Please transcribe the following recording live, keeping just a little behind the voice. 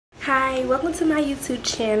Hi, welcome to my YouTube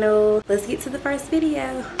channel. Let's get to the first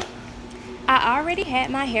video. I already had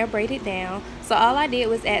my hair braided down, so all I did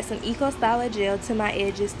was add some Eco Styler gel to my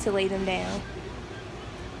edges to lay them down.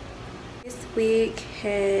 This wig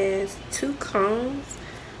has two combs,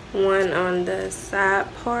 one on the side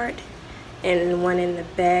part and one in the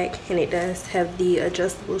back, and it does have the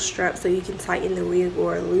adjustable strap so you can tighten the wig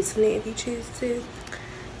or loosen it if you choose to.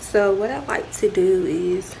 So what I like to do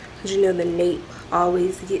is, you know, the nape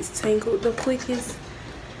always gets tangled the quickest.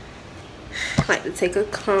 I like to take a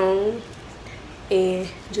comb and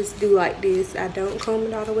just do like this. I don't comb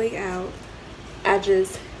it all the way out. I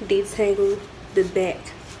just detangle the back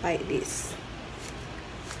like this.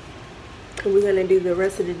 And we're gonna do the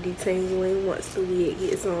rest of the detangling once the wig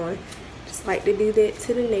gets on. Just like to do that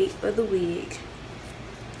to the nape of the wig,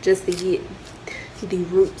 just to get the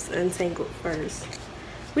roots untangled first,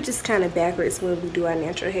 which is kind of backwards when we do our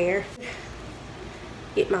natural hair.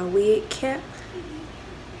 Get my wig cap,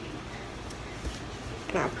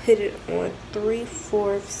 and I put it on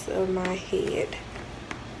 3/4 of my head.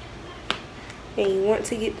 And you want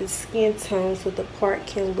to get the skin tone so the part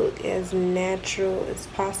can look as natural as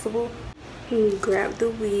possible. You grab the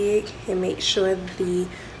wig and make sure when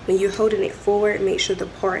you're holding it forward, make sure the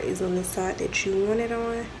part is on the side that you want it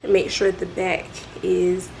on. And make sure the back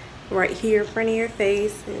is right here in front of your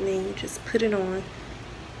face, and then you just put it on.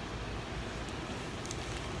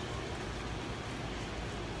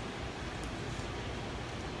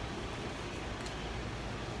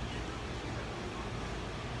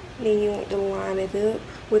 Then you want to line it up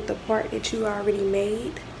with the part that you already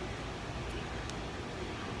made.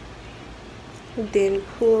 Then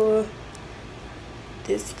pull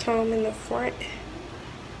this comb in the front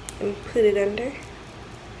and put it under.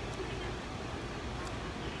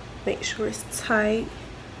 Make sure it's tight.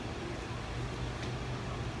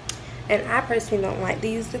 And I personally don't like to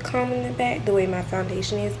use the comb in the back the way my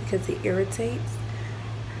foundation is, because it irritates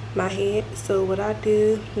my head. So what I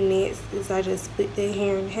do next is I just split the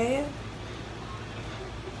hair in half,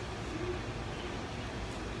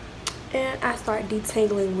 and I start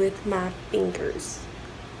detangling with my fingers,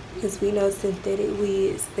 because we know synthetic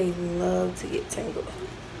wigs, they love to get tangled.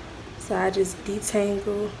 So I just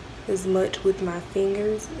detangle as much with my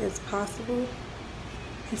fingers as possible.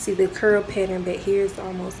 You see the curl pattern back here is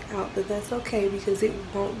almost out, but that's okay because it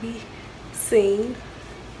won't be seen.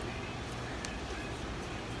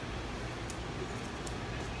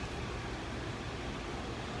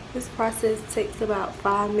 This process takes about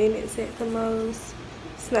 5 minutes at the most.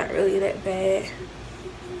 It's not really that bad.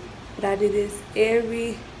 But I do this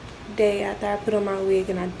every day after I put on my wig,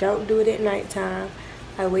 and I don't do it at nighttime.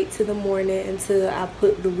 I wait till the morning until I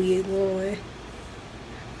put the wig on,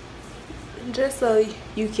 just so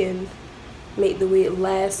you can make the wig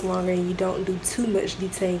last longer and you don't do too much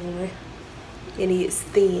detangling and it gets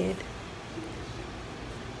thin.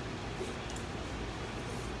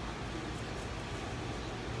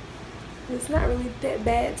 It's not really that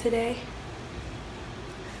bad today.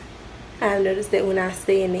 I've noticed that when I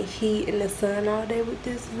stay in the heat and the sun all day with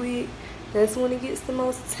this wig, that's when it gets the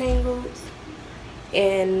most tangled.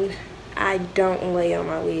 And I don't lay on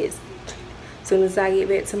my wigs. As soon as I get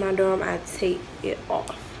back to my dorm, I take it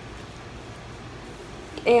off.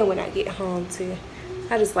 And when I get home too,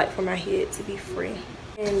 I just like for my head to be free.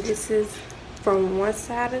 And this is from one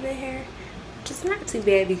side of the hair, which is not too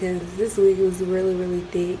bad because this wig was really, really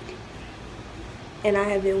thick. And I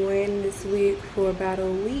have been wearing this wig for about a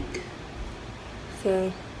week,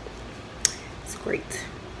 so it's great.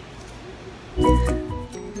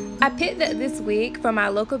 I picked up this wig from my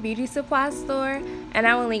local beauty supply store, and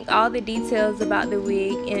I will link all the details about the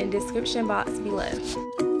wig in the description box below.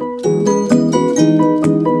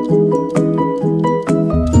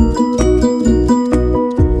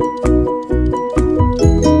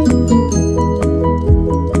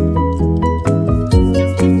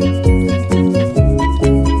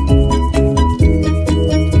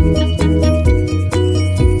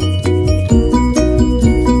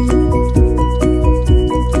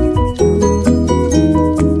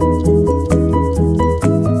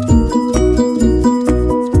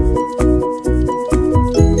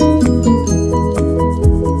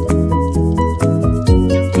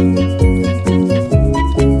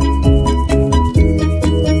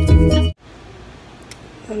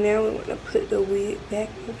 Now we want to put the wig back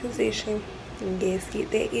in position and just get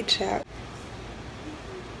that itch out.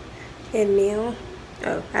 And now,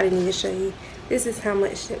 oh, I didn't even show you. This is how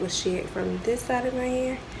much that was shed from this side of my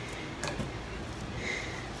hair.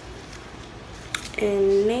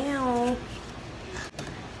 And now,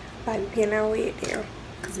 bobby pin our wig down,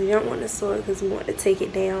 because we don't want to sew it, because we want to take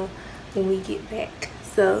it down when we get back.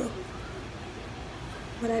 So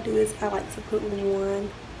what I do is I like to put one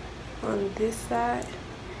on this side,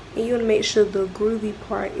 and you want to make sure the groovy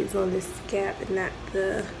part is on the scalp and not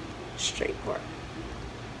the straight part.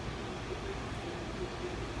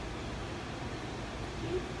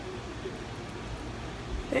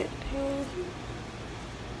 That down.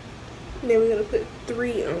 Then we're gonna put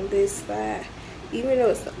 3 on this side. Even though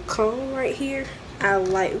it's a comb right here, I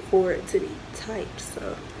like for it to be tight,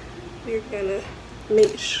 so we're gonna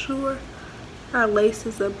make sure our lace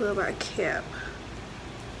is above our cap,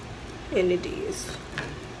 and it is.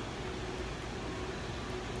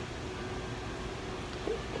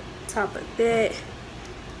 Top of that,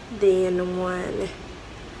 then one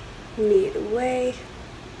midway.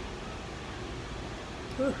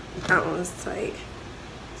 Ooh, that one's tight.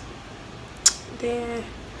 Then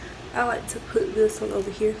I like to put this one over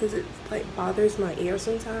here because it like bothers my ear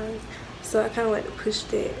sometimes, so I kind of like to push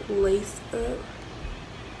that lace up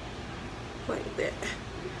like that.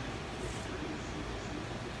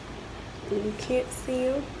 And you can't see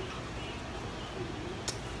them,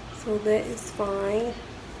 so that is fine.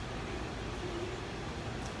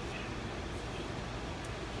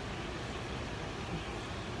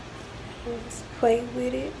 Let's play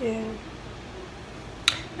with it, and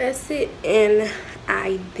that's it. And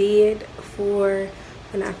I did, for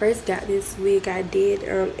when I first got this wig, I did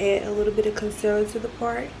add a little bit of concealer to the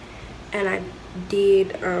part, and I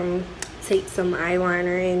did take some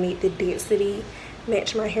eyeliner and make the density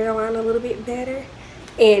match my hairline a little bit better.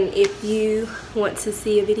 And if you want to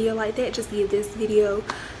see a video like that, just give this video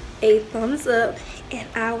a thumbs up and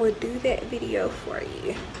I will do that video for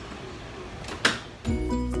you.